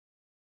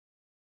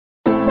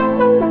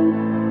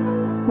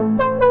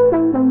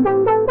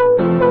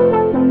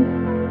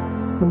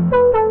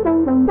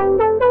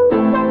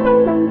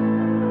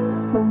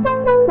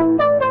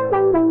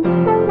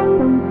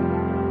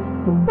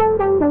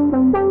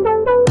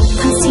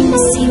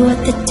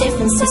the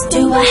differences.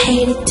 Do I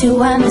hate it?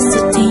 Do I miss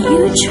it? Do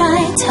you try?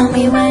 Tell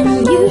me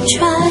when you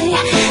try.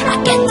 I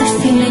get the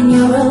feeling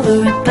you're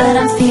over it, but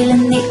I'm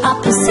feeling the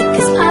opposite.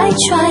 Cause I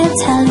try, I'm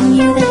telling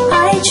you that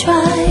I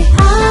try.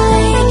 I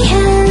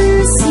can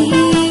see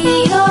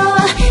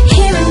you're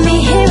hearing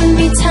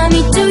me. Tell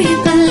me, do you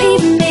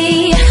believe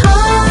me?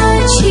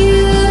 Can't you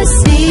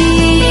see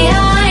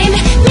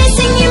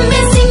I'm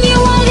missing you?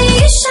 Why do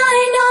you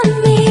shine on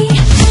me?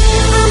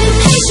 I'm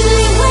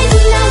impatiently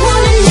waiting. I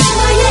wanna know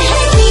why you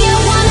hate me. I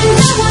wanna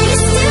know why you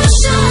still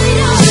shine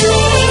on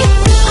me.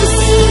 I'm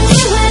seeing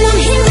you when I'm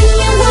hearing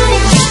you. Wanna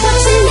get what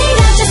you need.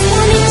 I just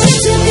wanted you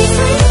to be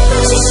free,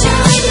 but you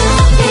shine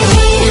on me.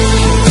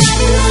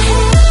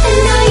 And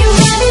now you're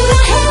right in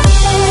my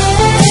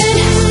head.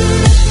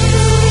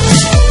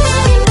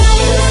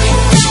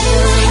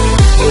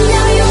 And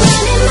now you're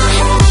right in my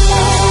head.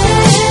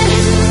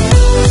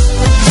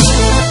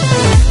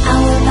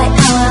 Hour by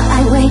hour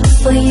I wait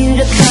for you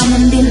to come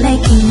and be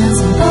making us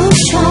both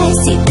try.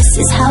 See, this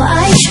is how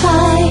I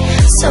try.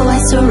 So I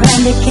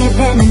surrender, give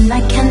in, and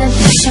I can't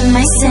addiction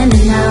my sin.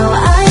 And now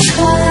I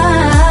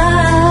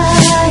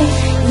cry.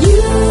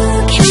 You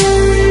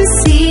can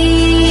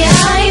see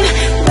I'm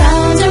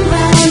round and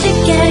round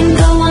again.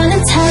 Go on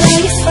and tell all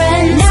your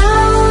friends.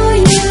 Now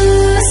you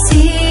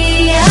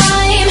see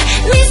I'm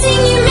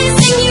missing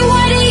you.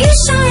 Why do you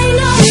shine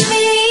on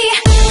me?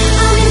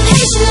 I'm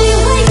impatiently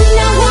waiting.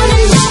 I wanna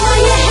know why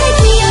you hate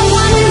me. I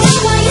wanna know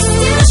why you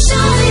still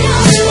shine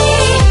on me.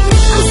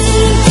 I'm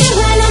seeing you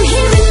when I'm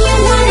hearing you.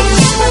 Wanna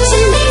get what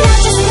you need. I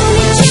just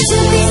wanted you to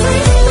be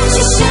free, but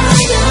you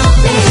shine on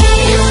me.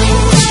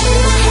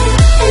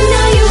 And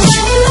now you're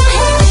right in my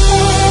head.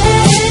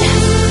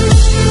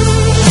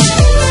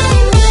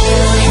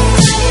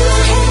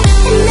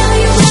 And now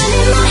you're right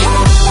in my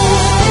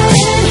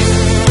head.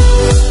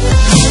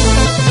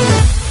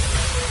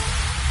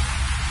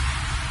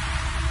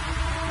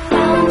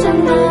 Round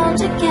and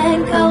round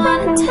again, go on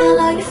and tell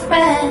all your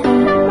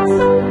friends.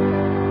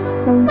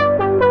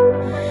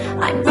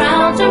 I'm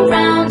round and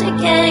round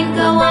again,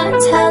 go on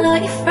and tell all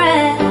your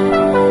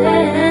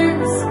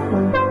friends.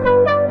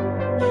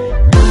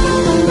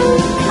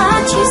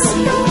 Can't you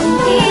see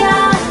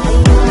I'm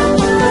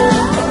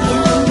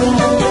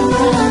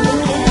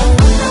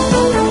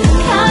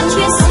Can't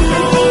you see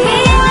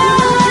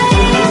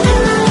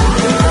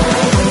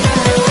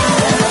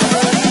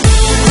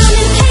I'm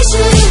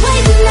impatiently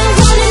waiting. I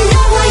wanna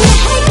know why you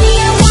hate me.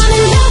 I wanna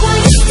know why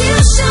you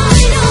still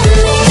shine on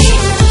me.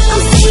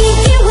 I'm seeing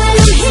you when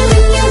I'm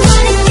hearing you.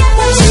 Wanna get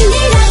what you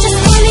need. I just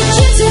wanted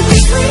you to be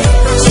free,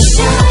 but you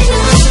shine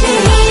on me.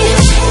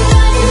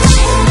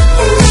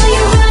 And now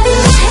you're right in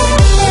my head.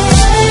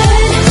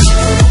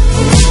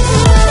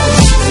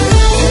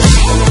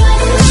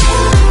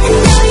 And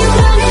now you're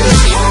right in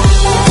my head.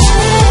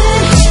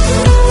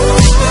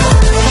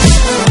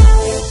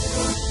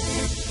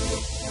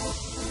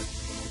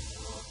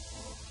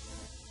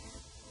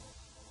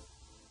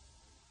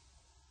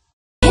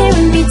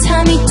 Hearing me,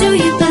 tell me, do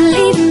you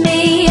believe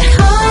me?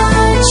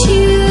 Can't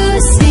you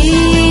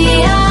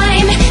see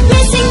I'm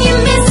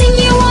missing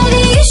you? Why do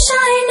you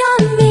shine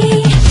on me?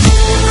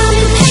 I'm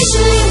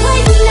impatiently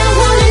waiting. I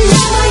wanna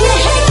know why you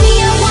hate me.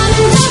 I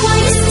wanna know why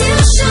you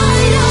still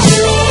shine on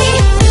me.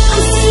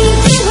 I'm seeing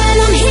you when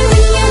I'm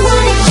hearing you.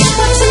 Wanna get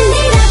what you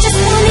need. I just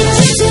wanted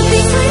you to be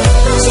free,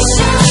 but you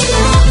shine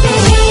on me.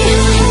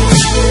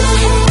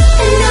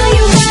 And now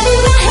you're right in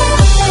my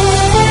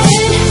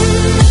head.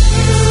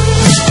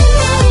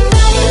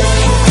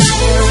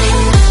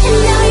 And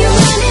now you're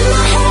right in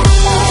my head.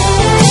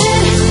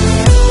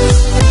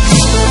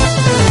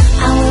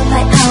 Hour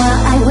by hour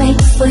I wait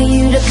for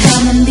you to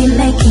come and be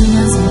making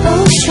us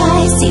both try.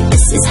 See,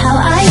 this is how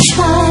I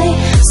try.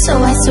 So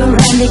I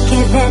surrender,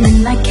 give in,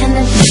 and I can't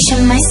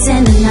addiction my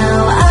sin. And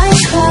now I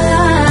cry.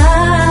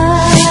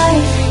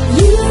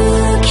 You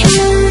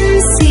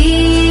can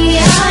see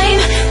I'm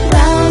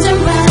round and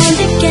round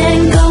again.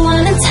 Go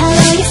on and tell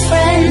all your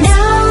friends.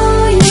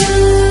 Now you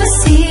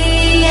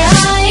see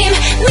I'm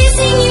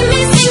missing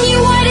you.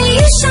 Why do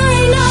you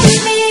shine on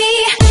me?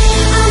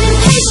 I'm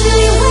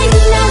impatiently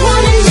waiting. I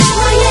wanna know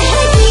why you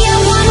hate me. I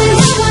wanna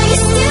know why you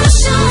still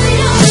shine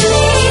on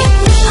me.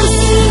 I'm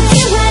seeing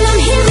you when I'm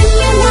hearing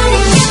you.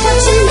 Wanna get what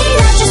you need.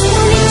 I just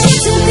wanted you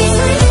to be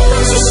free,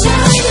 but you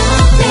shine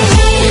on me.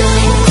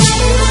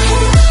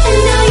 And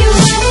now you're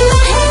right in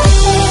my head.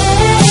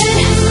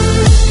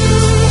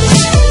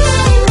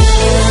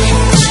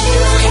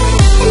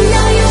 And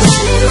now you're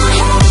right in my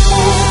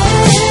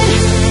head.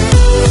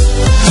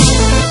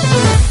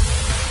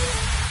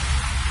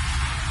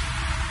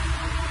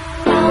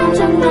 Round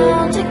and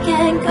round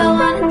again, go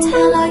on and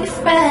tell all your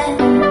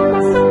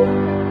friends.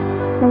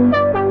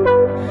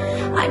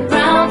 I'm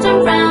round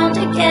and round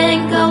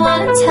again, go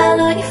on and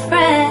tell all your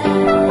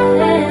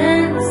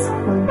friends.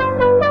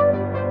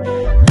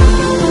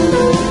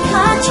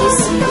 Can't you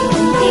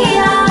see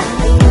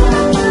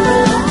I'm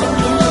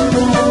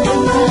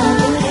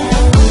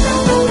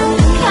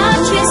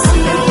Can't you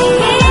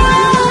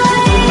see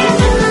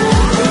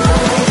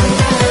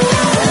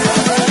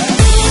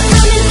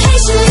I'm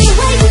impatiently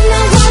waiting.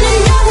 I wanna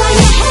know why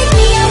you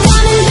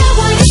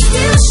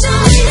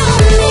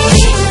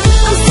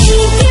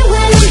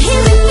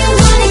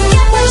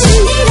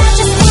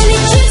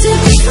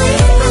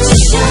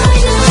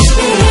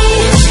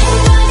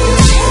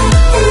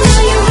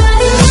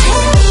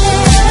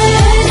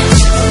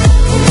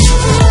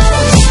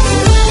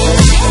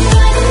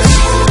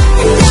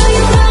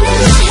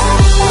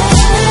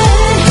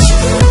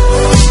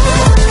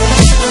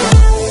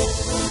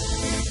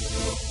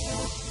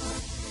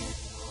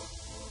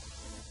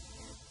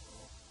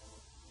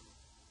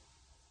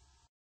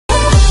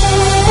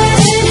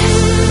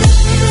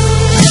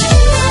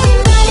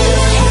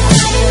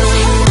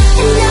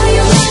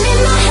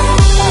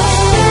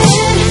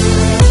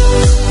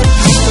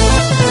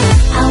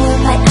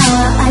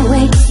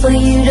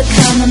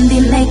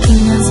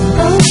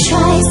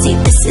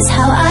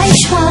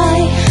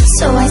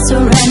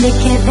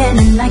surrounded, given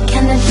in like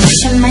an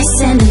addiction, my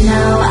sin, and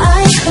now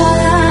I cry.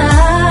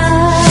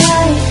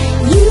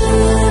 You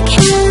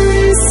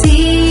can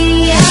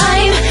see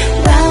I'm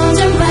round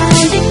and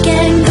round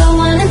again. Go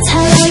on and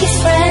tell all your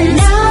friends.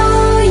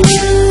 Now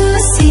you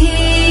see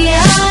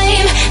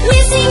I'm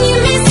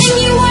missing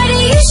you, why do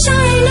you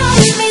shine on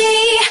me?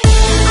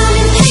 I'm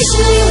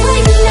impatiently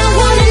waiting, I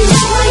wanna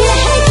know why you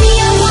hate me,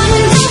 I wanna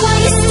know why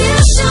you still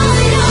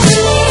shine on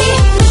me.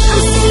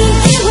 I'm seeing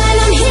you when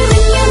I'm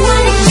hearing you,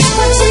 wanna get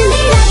what you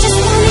need, I just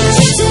wanted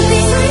you to be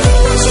free,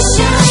 but you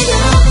shine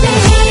on me.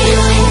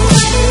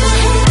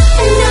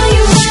 And now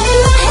you're right in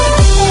my head.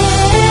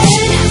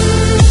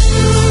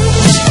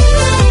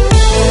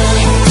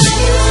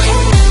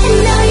 And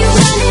now you're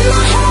right in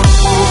my head.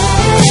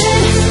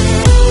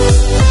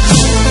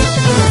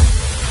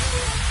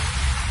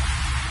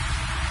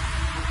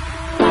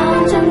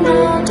 Round and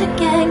round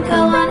again, go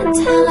on and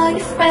tell all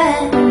your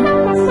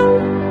friends.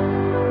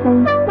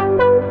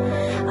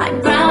 I'm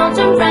round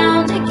and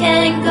round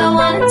again, go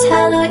on and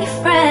tell all your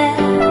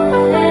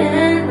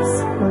friends.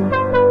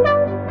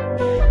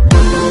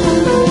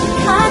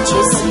 Can't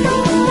you see?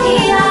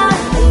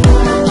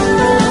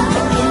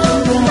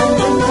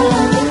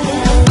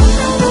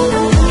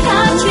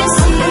 Can't you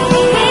see?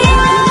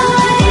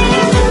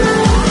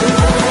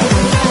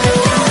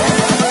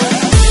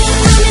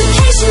 I'm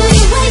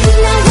impatiently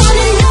waiting, I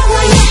wanna know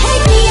why you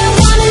hate me, I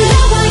wanna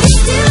know why you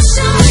still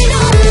shine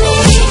on me.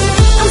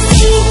 I'm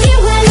seeing you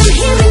when I'm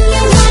hearing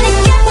you, wanna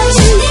get what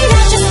you need,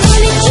 I just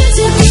wanted you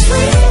to be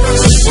free, but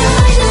you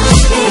shine on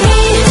me.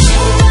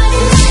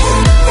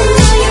 And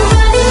now you're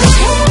right in my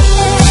head.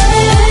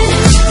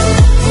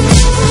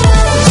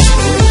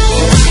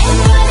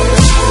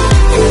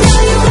 And now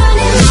you're right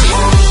in my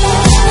head.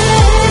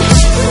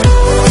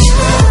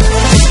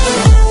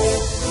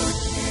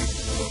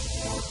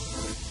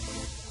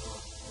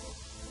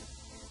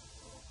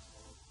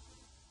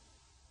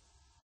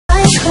 I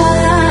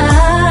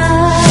cry.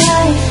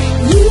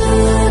 You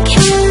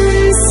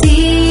can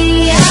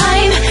see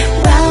I'm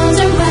round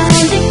and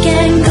round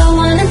again. Go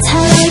on and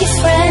tell all your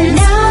friends.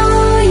 Now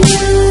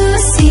you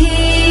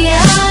see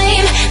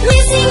I'm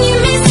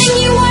missing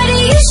you, why do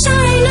you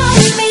shine on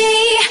me?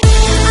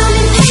 I'm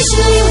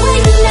impatiently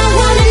waiting, I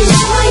wanna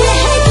know why you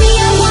hate me,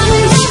 I wanna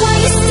know why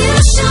you still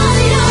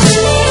shine on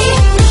me.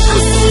 I'm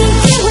seeing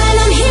you when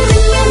I'm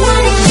hearing you,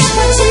 wanna get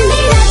what you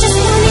need, I just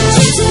wanted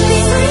you to be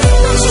free,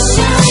 but you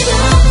shine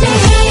on me.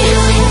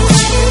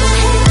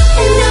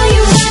 And now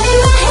you're right in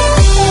my head.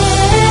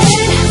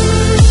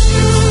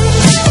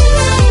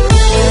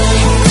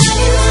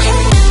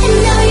 And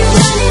now you're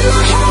right in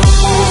my head.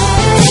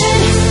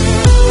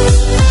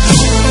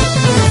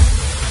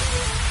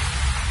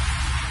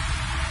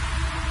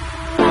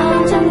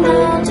 Round and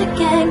round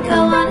again, go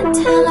on and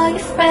tell all your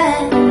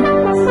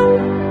friends.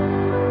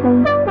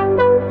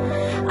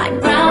 I'm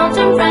round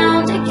and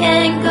round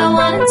again, go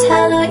on and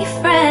tell all your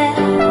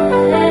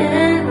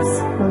friends.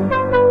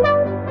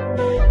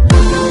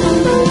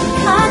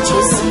 Can't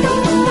you see?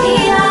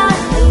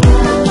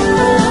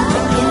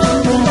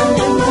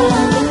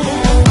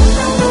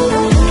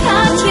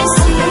 Can't you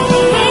see?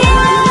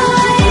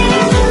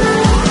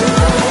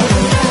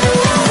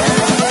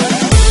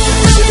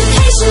 I'm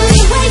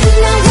impatiently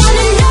waiting, I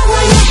wanna know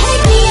why you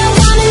hate me, I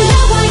wanna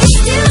know why you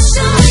still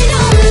shine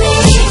on me.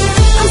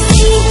 I'm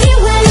seeing you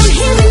when I'm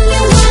hearing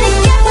you, wanna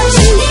get what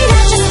you need,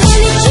 I just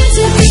wanted you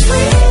to be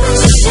free,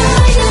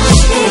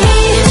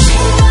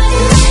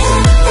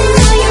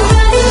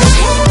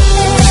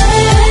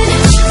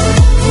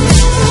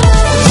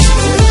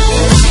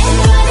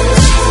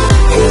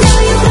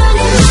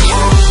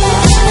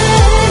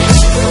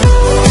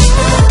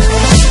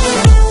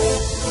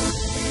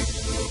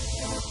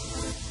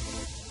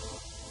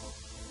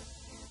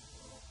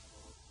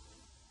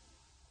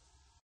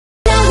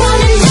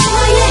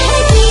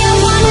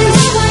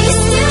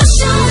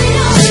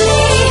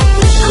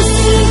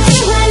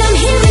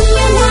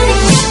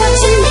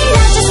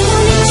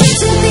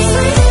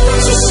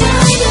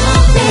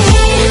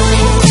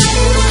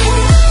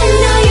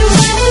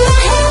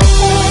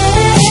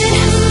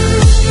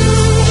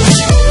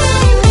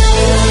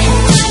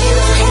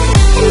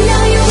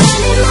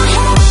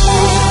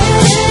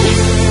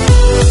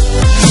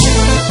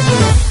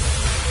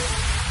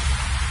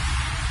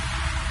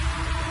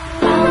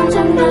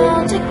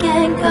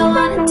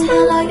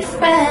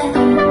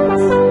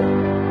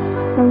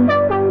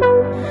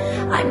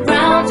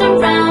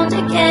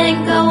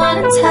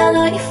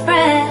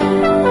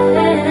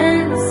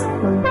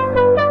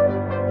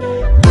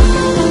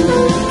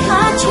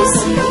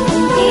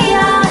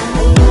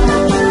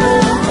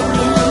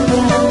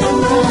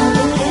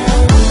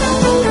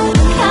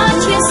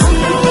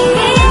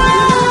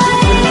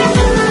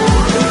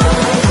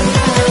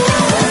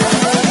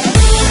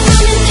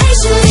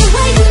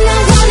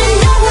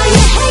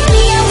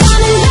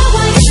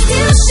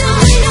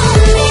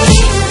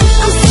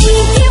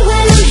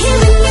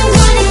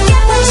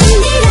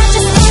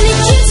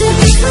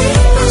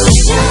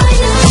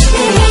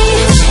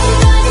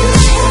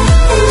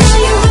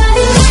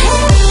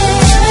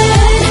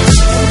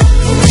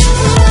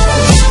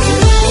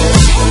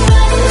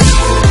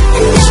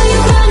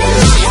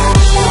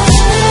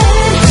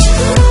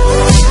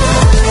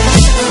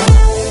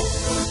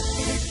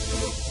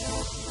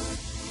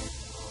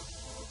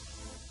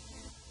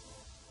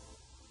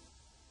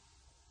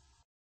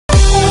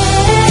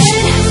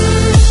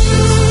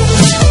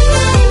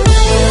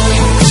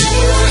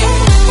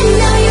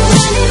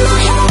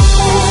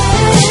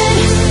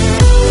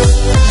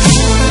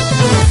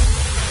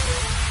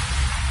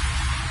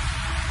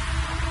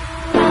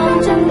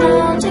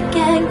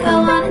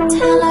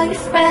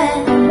 refresh.